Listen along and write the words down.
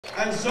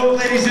And so,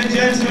 ladies and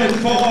gentlemen,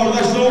 for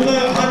the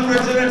sold-out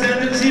hundreds in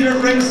attendance here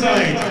at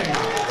ringside,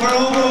 for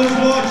all those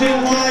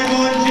watching live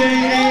on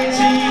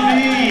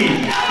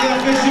JATV, the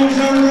officials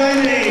are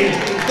ready,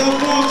 the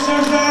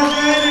boxers are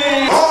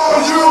ready! Are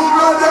you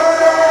ready?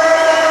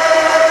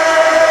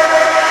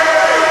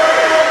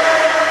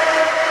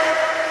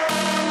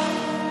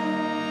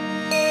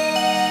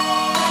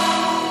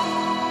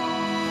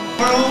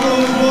 For all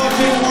those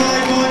watching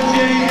live on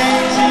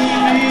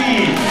JATV,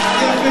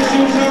 the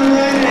officials are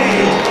ready,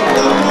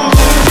 the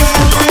boxers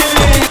are ready!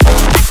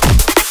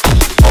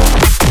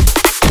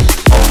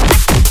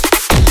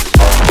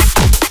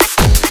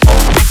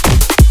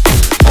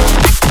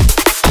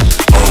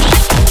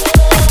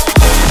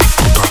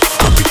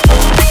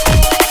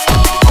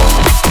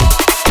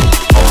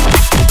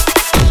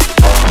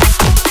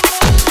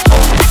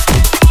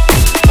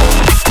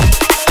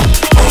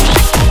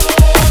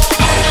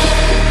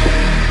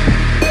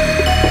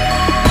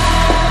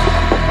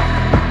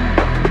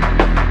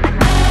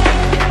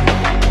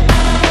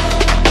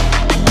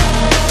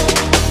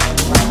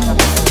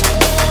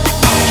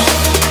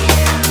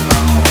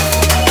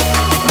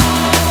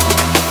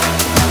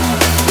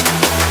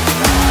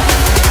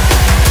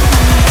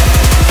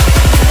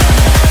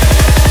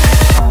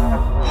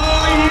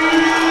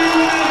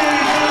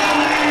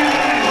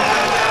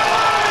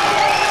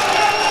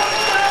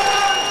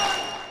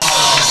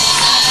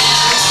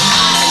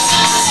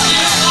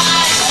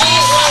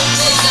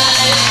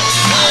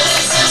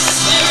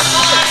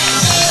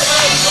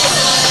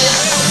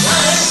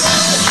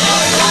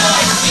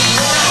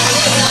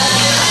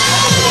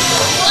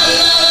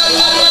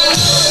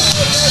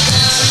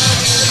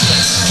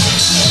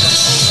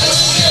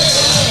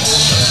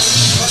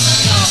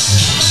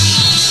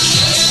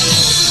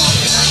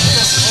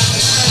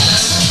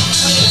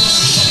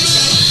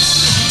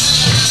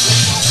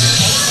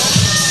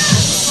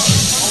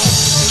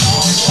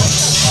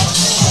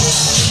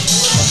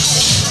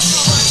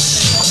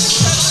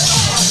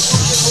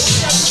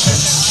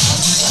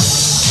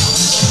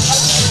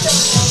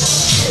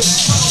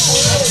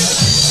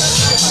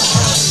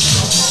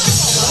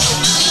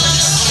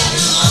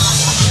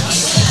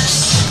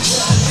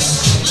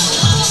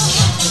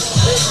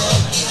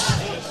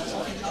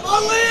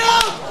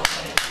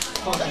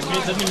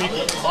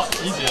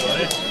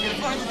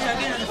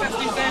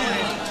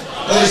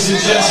 Ladies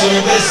and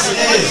gentlemen, this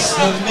is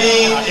the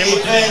main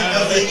event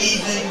of the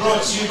evening,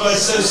 brought to you by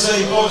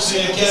Southside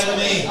Boxing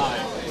Academy.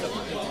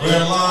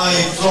 We're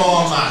live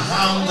from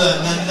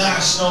Hampden, the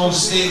National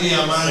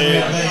Stadium, and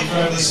we're very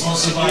proudly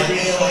sponsored by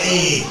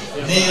LA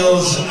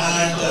Nails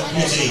and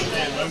Beauty.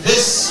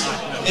 This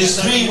is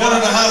 3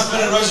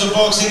 1.5-minute rounds of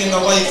boxing in the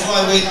light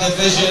flyweight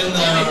division.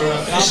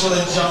 Our official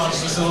in charge,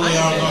 Mr. Lee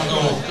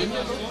Arbuckle.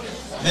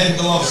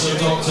 Medical Officer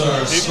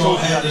Dr. Scott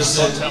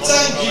Henderson,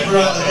 timekeeper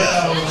at the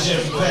bell,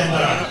 Jim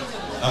Pender,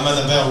 and when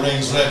the bell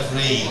rings,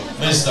 referee,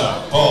 Mr.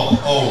 Paul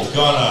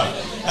O'Connor.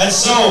 And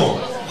so,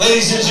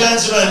 ladies and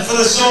gentlemen, for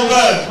the sold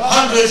out,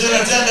 hundreds in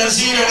attendance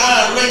here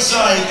at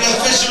ringside, the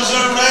officials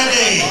are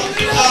ready,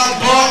 the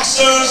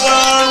boxers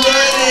are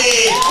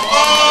ready.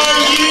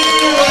 Are you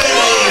ready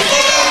for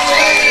the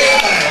main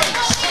event?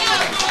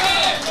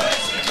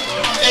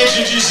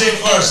 Introducing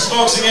first,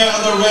 boxing out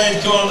of the red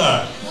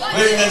corner,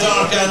 wearing the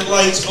dark and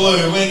light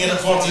blue, weighing in at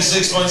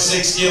 46.6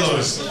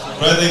 kilos.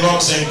 Proudly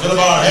boxing for the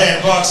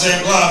Barrhead Boxing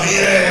Club,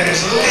 here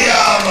is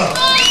Moohan!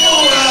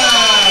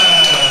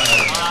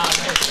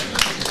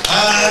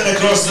 And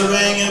across the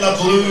ring in the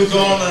blue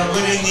corner,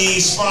 wearing the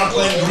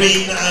sparkling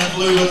green and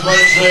blue with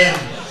white trim.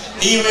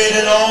 He weighed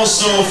in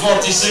also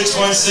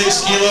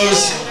 46.6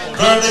 kilos.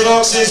 Proudly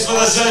boxes for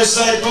the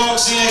Southside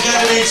Boxing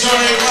Academy,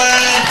 touring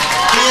land.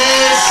 He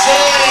is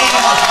Zain,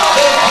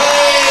 the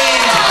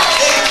Plane,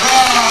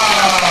 Iqbal!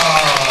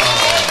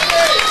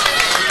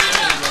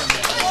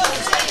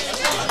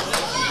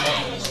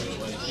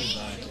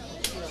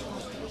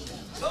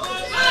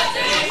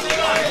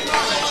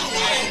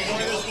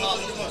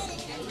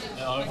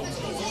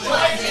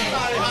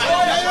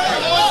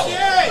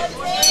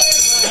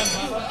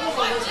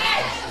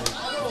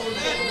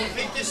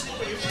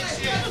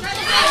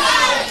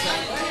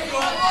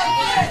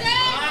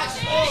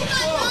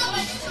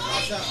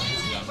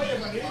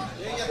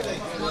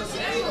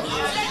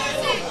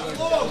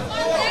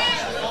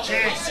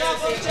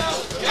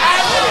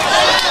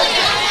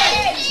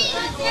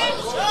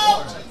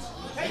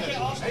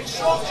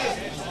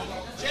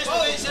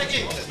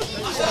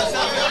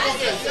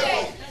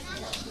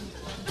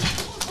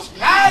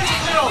 Hey!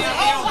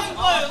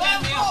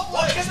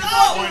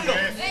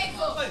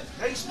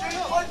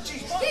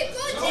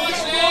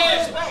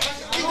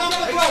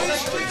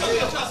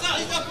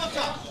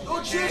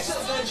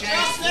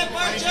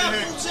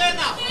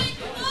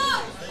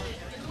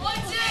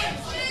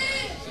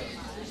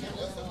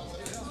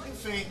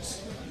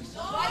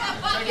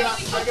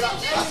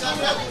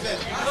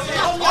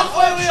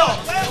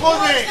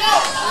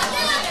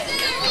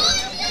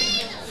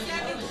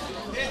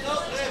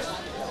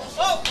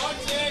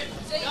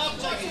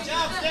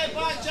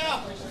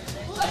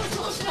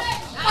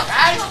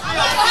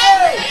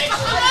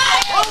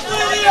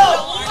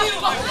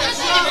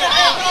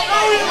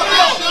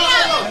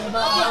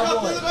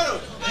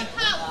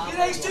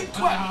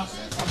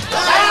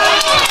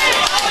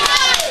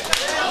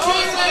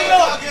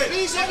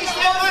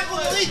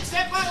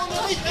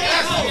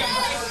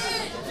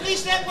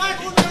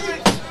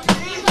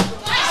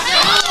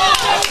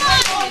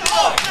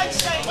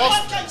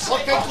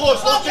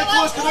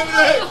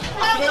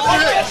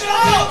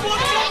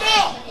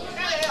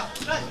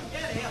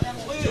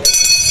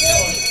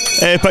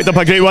 Picked up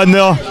a great win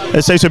there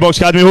at Southside Box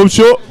Academy Home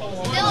Show.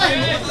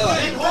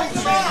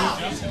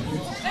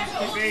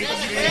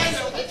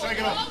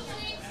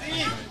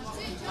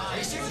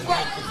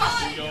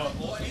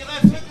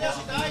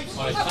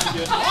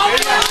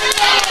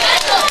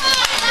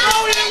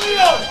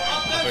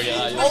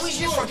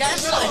 Always you forget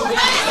something.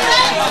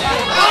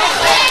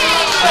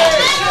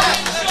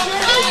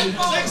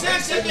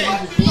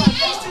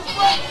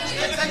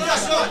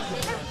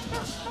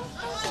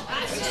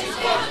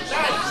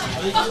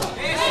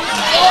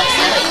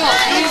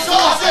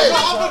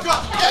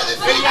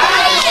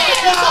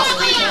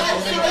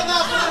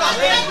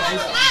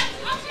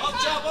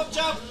 Up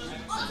job.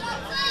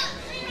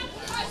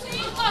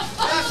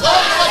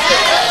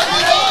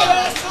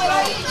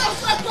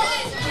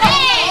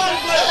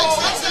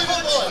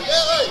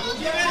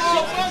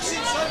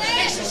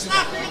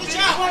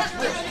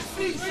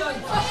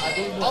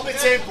 On the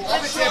table,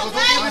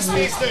 don't give me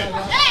space there.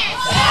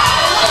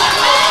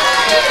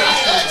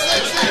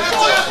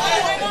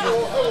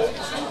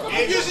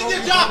 Using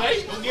your job.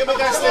 Don't give me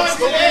distance,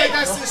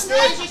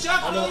 H.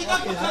 Shot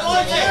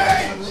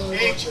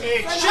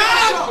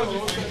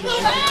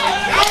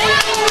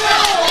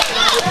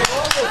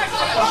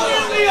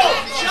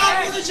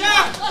with the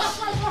jab.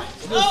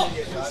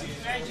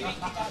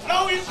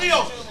 Throw in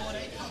field.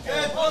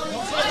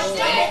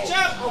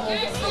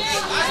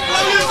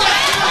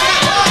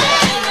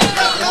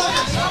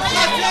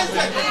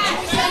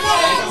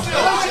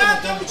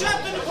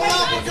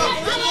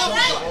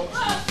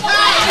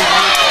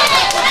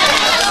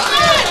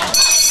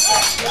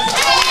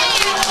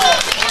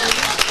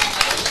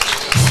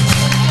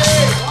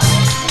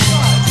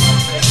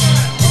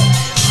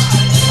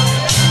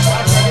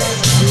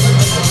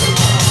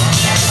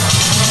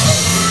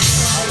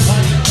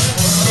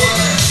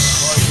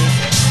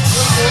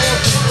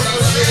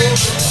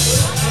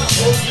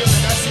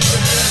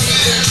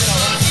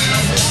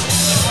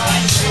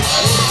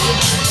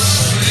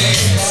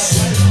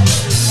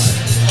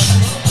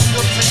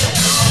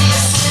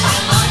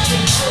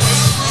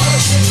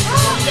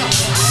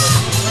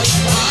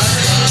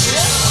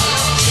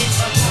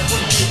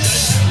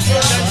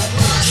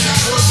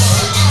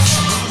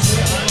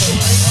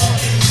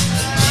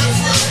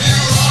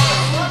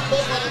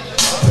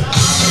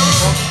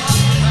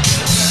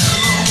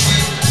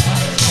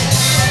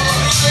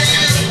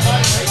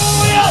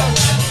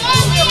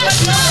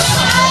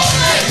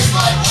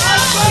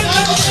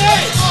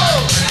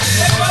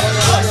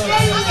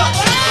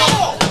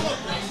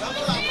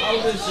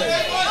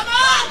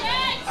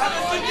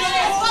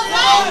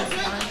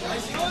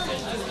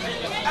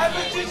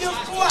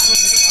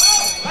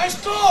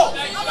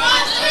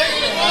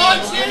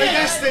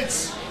 Distance.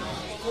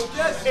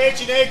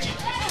 Edge.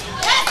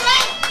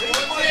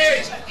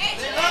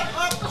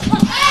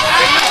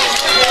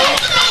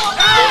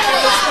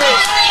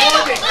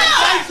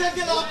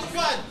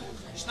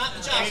 Snap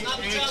the jab,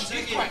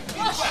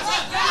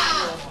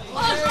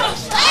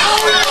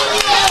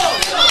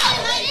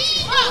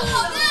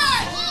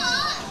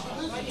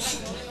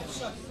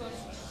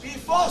 Be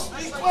fast,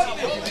 be quick.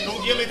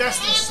 Don't give me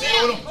distance, stay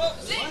on him.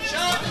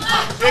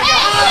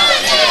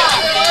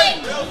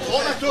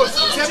 Hold my close,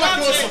 step my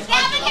closer.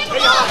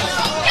 Very hard.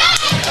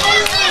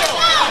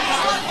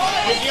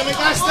 Don't give me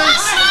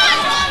distance.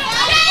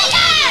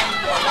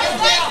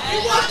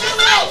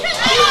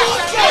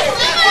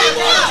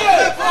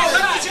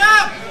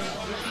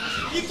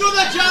 You do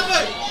the jab,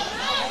 mate.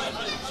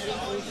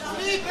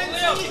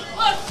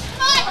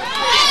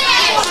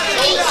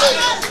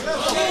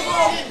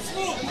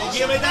 Don't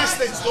give me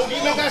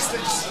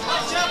distance.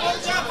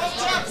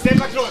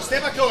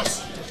 Step across.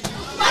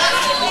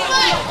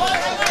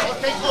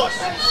 Okay, close.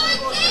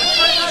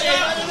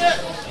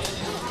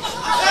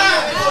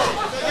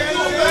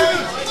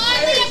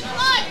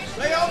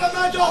 Lay on the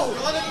middle.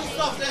 Let him do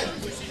stuff then.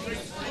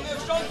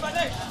 Strong for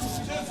next.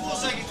 2-4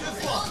 second,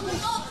 2-4.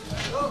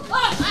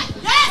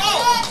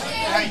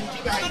 Hey,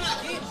 keep behind.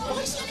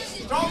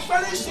 Don't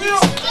finish you.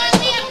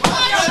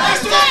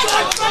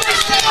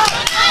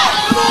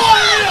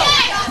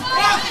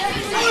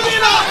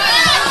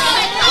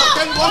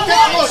 Walk in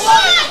close.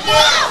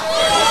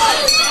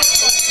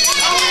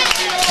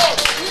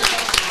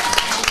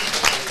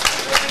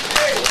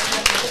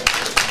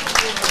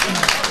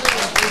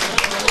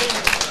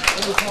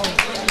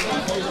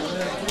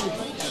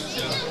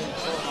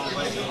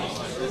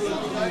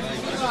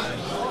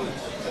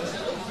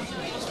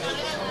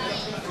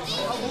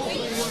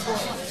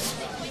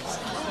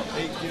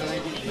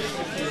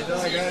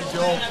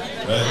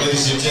 Right,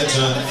 ladies and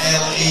gentlemen,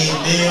 LA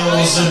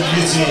Nails and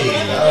Beauty,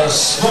 our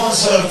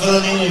sponsor for the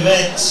main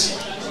event.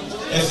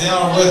 if they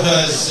are with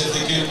us, if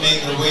they could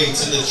make their way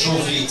to the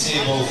trophy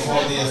table for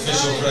the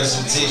official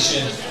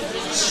presentation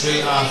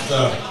straight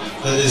after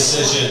the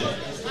decision.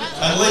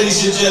 And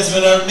ladies and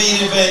gentlemen, our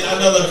main event,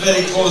 another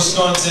very close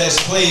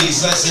contest,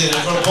 please. Let's hear it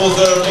for both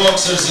our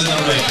boxers in the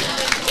ring.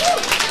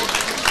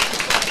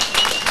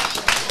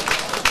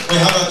 We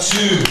have a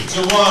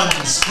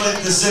 2-1 split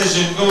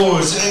decision,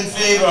 goes in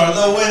favour,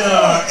 the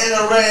winner in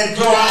the red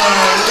corner,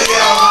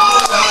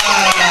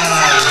 Moohan.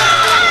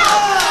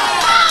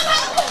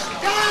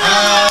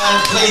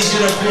 And please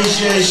your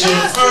appreciation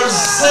for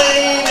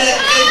Zain and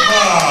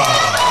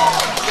Iqbal.